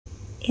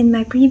In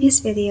my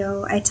previous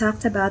video, I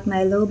talked about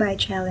my low-buy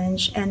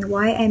challenge and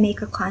why I make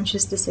a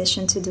conscious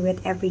decision to do it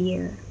every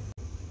year.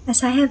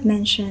 As I have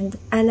mentioned,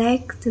 I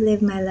like to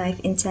live my life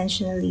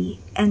intentionally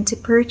and to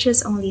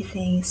purchase only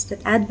things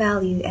that add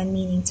value and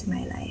meaning to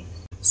my life.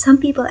 Some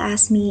people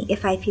ask me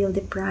if I feel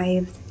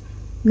deprived,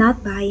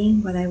 not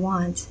buying what I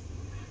want.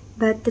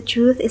 But the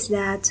truth is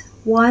that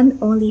one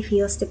only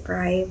feels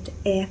deprived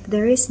if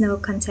there is no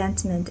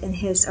contentment in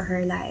his or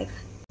her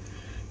life.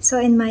 So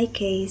in my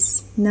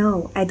case,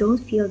 no, I don't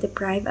feel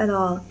deprived at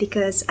all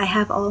because I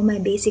have all my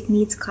basic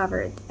needs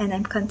covered and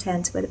I'm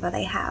content with what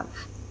I have.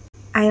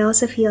 I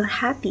also feel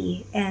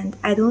happy and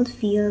I don't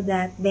feel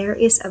that there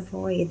is a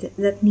void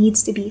that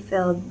needs to be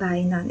filled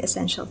by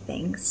non-essential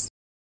things.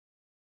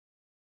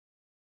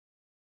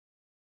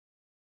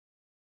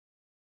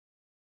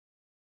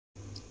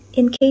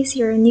 In case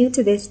you're new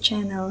to this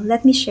channel,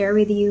 let me share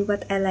with you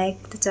what I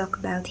like to talk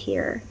about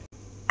here.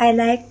 I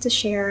like to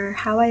share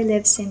how I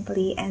live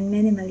simply and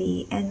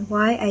minimally and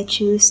why I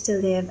choose to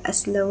live a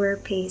slower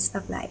pace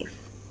of life.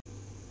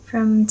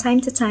 From time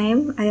to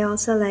time, I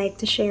also like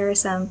to share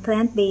some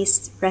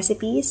plant-based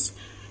recipes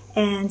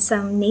and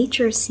some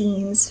nature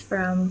scenes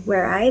from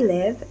where I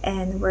live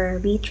and where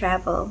we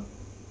travel.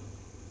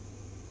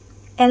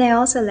 And I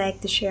also like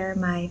to share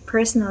my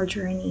personal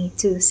journey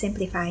to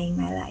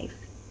simplifying my life.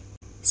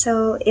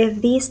 So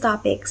if these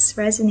topics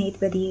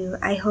resonate with you,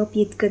 I hope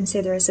you'd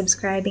consider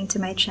subscribing to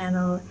my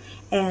channel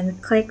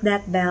and click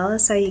that bell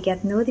so you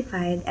get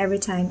notified every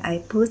time I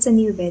post a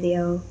new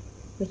video,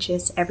 which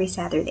is every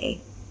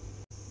Saturday.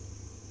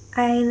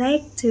 I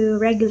like to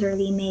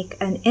regularly make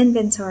an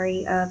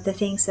inventory of the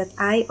things that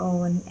I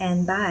own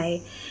and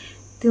buy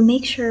to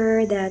make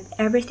sure that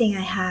everything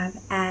I have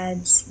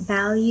adds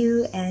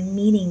value and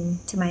meaning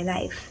to my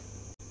life.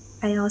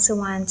 I also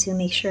want to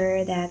make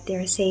sure that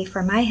they're safe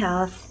for my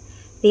health,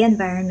 the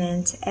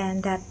environment,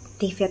 and that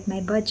they fit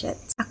my budget.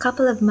 A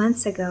couple of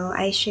months ago,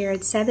 I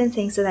shared 7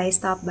 things that I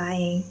stopped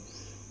buying,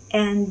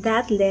 and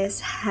that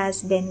list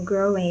has been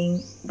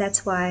growing.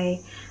 That's why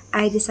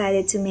I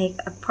decided to make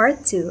a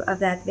part 2 of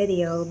that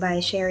video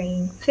by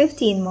sharing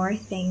 15 more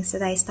things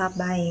that I stopped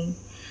buying.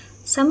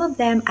 Some of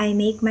them I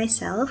make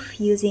myself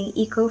using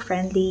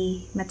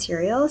eco-friendly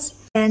materials,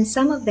 and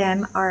some of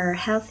them are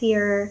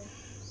healthier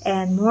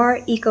and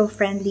more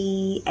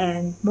eco-friendly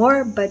and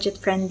more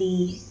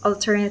budget-friendly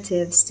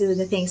alternatives to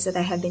the things that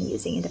I have been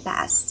using in the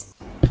past.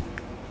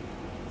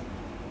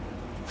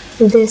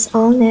 This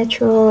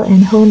all-natural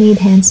and homemade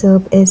hand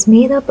soap is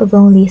made up of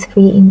only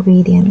 3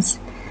 ingredients: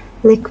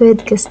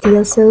 liquid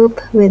Castile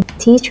soap with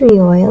tea tree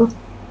oil,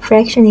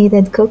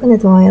 fractionated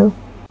coconut oil,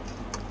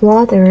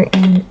 water,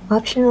 and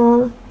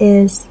optional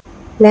is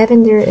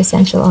lavender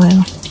essential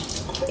oil.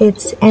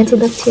 It's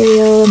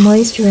antibacterial,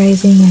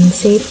 moisturizing, and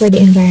safe for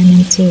the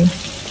environment too.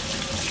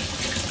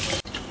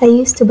 I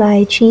used to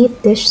buy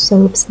cheap dish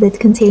soaps that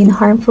contain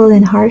harmful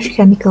and harsh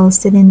chemicals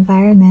to the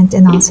environment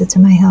and also to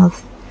my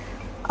health.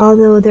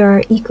 Although there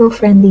are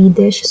eco-friendly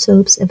dish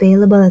soaps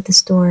available at the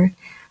store,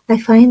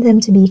 I find them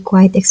to be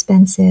quite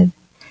expensive.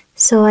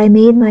 So I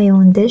made my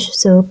own dish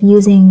soap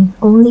using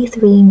only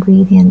 3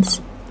 ingredients.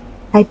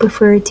 I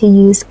prefer to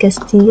use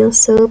Castile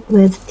soap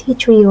with tea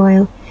tree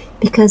oil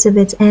because of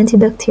its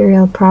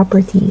antibacterial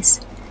properties.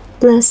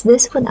 Plus,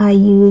 this one I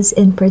use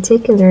in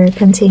particular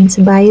contains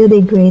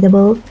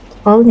biodegradable,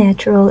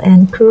 all-natural,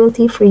 and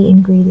cruelty-free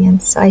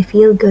ingredients, so I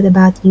feel good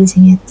about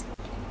using it.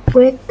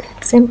 Quick,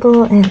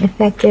 simple, and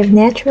effective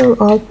natural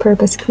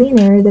all-purpose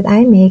cleaner that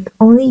I make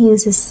only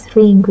uses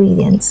 3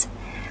 ingredients: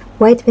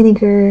 white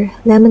vinegar,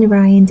 lemon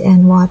rind,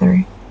 and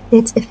water.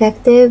 It's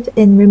effective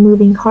in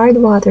removing hard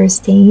water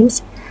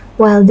stains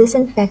while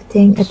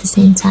disinfecting at the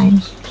same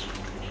time.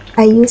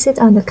 I use it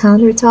on the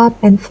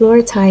countertop and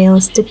floor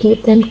tiles to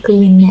keep them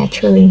clean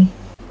naturally.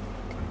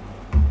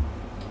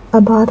 A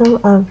bottle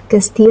of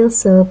Castile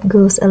soap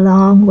goes a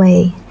long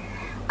way.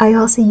 I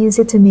also use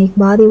it to make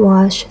body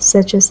wash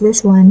such as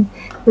this one,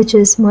 which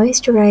is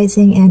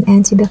moisturizing and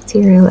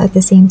antibacterial at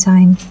the same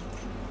time.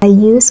 I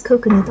use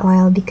coconut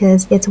oil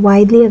because it's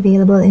widely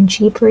available and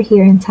cheaper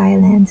here in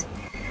Thailand.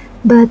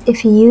 But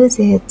if you use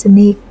it to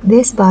make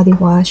this body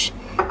wash,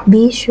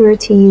 be sure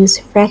to use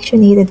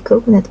fractionated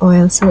coconut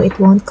oil so it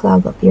won't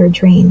clog up your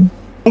drain.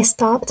 I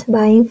stopped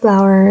buying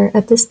flour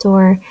at the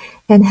store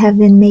and have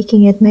been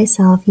making it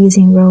myself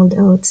using rolled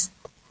oats.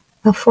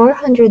 A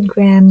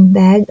 400-gram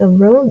bag of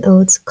rolled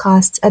oats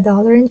costs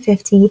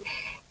 $1.50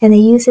 and I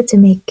use it to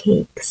make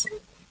cakes.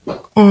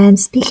 And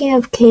speaking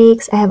of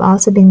cakes, I have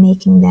also been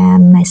making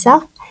them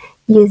myself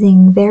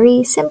using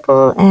very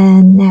simple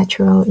and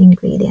natural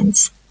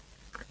ingredients.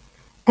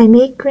 I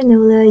make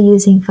granola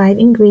using 5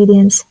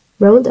 ingredients: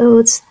 rolled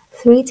oats,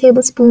 3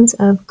 tablespoons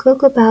of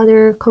cocoa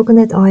powder,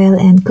 coconut oil,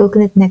 and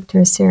coconut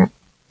nectar syrup.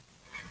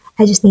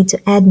 I just need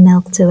to add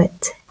milk to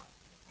it.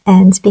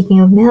 And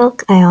speaking of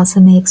milk, I also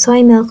make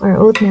soy milk or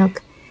oat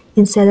milk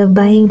instead of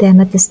buying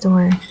them at the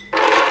store.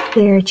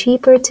 They're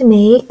cheaper to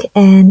make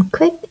and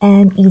quick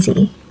and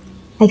easy.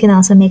 I can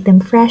also make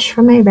them fresh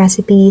from my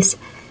recipes,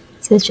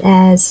 such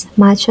as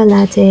matcha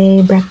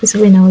latte, breakfast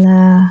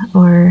granola,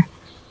 or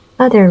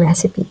other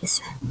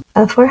recipes.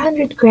 A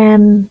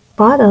 400-gram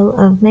bottle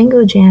of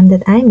mango jam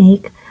that I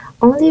make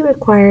only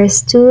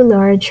requires 2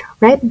 large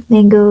ripe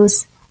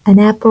mangoes, an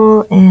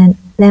apple, and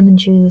lemon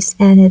juice,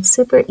 and it's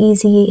super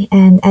easy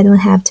and I don't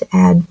have to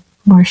add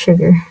more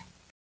sugar.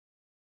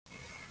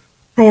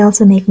 I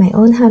also make my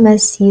own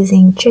hummus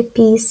using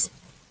chickpeas,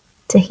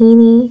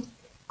 tahini,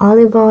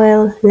 olive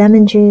oil,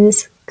 lemon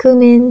juice,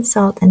 cumin,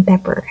 salt, and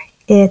pepper.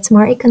 It's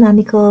more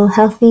economical,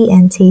 healthy,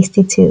 and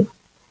tasty too.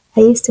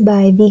 I used to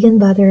buy vegan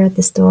butter at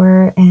the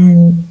store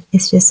and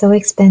it's just so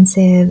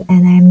expensive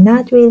and I'm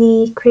not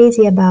really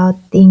crazy about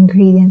the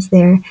ingredients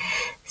there.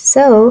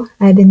 So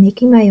I've been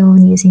making my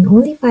own using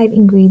only 5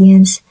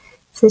 ingredients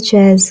such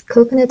as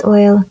coconut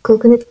oil,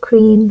 coconut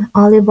cream,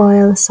 olive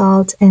oil,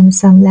 salt, and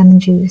some lemon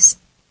juice.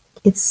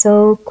 It's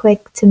so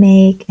quick to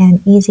make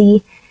and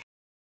easy.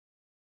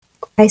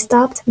 I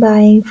stopped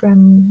buying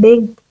from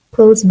big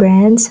clothes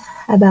brands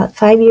about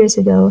 5 years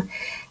ago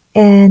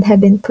and have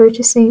been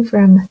purchasing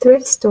from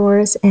thrift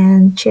stores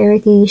and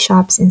charity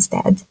shops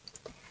instead.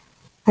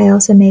 I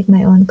also make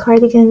my own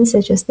cardigans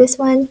such as this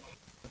one.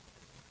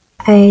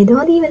 I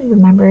don't even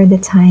remember the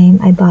time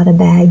I bought a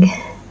bag,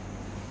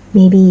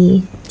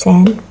 maybe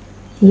 10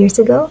 years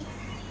ago.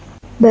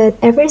 But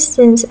ever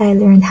since I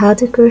learned how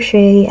to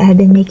crochet, I have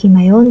been making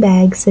my own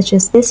bags such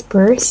as this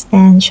purse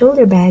and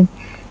shoulder bag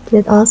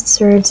that also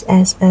serves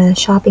as a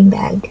shopping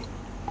bag.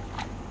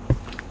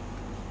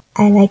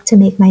 I like to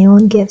make my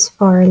own gifts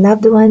for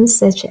loved ones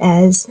such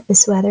as a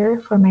sweater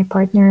for my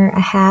partner,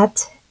 a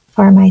hat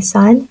for my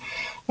son,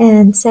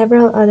 and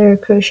several other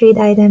crocheted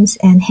items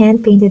and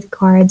hand-painted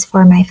cards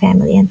for my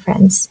family and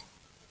friends.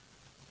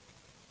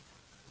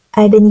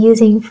 I've been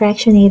using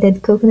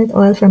fractionated coconut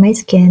oil for my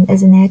skin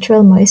as a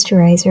natural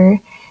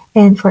moisturizer,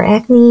 and for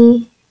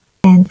acne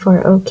and for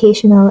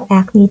occasional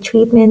acne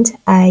treatment,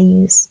 I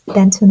use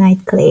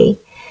bentonite clay.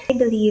 I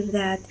believe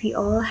that we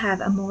all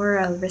have a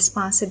moral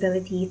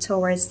responsibility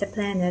towards the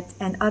planet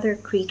and other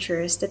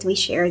creatures that we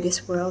share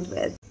this world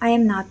with. I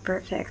am not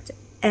perfect,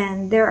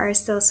 and there are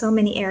still so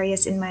many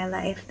areas in my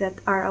life that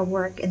are a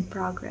work in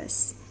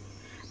progress.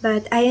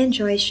 But I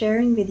enjoy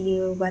sharing with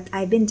you what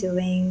I've been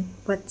doing,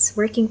 what's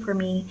working for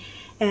me,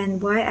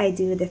 and why I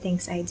do the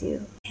things I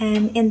do.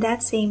 And in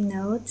that same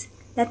note,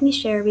 let me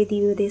share with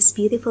you this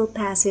beautiful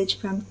passage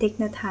from Thich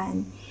Nhat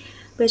Hanh,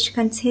 which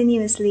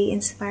continuously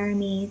inspire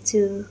me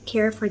to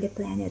care for the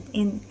planet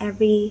in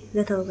every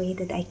little way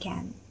that I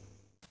can.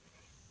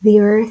 The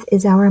earth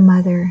is our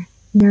mother,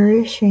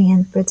 nourishing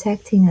and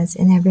protecting us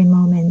in every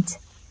moment,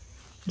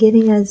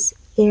 giving us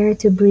air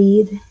to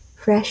breathe,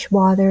 fresh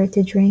water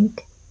to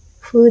drink,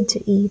 food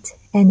to eat,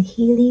 and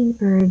healing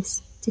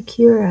herbs to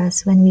cure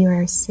us when we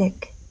are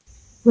sick.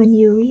 When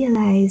you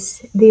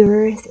realize the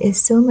earth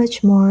is so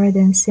much more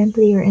than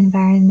simply your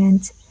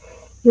environment,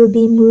 you'll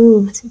be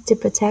moved to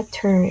protect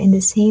her in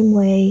the same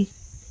way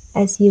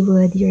as you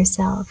would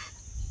yourself.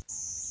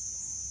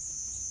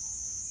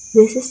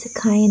 This is the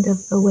kind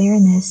of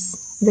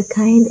awareness, the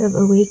kind of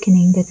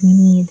awakening that we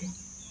need.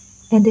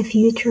 And the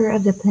future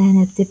of the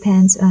planet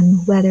depends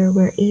on whether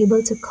we're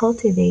able to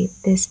cultivate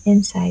this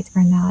insight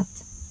or not.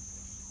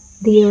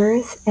 The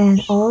earth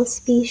and all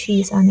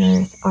species on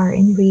earth are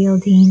in real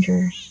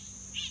danger.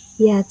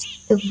 Yet,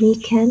 if we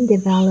can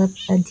develop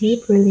a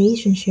deep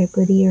relationship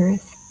with the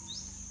earth,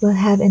 we'll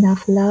have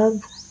enough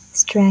love,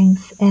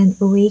 strength, and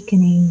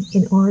awakening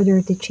in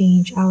order to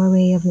change our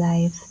way of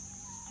life.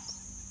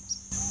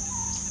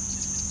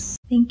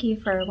 Thank you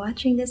for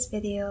watching this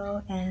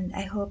video, and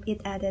I hope it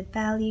added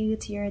value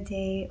to your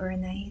day or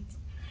night.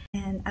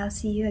 And I'll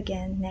see you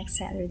again next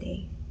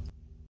Saturday.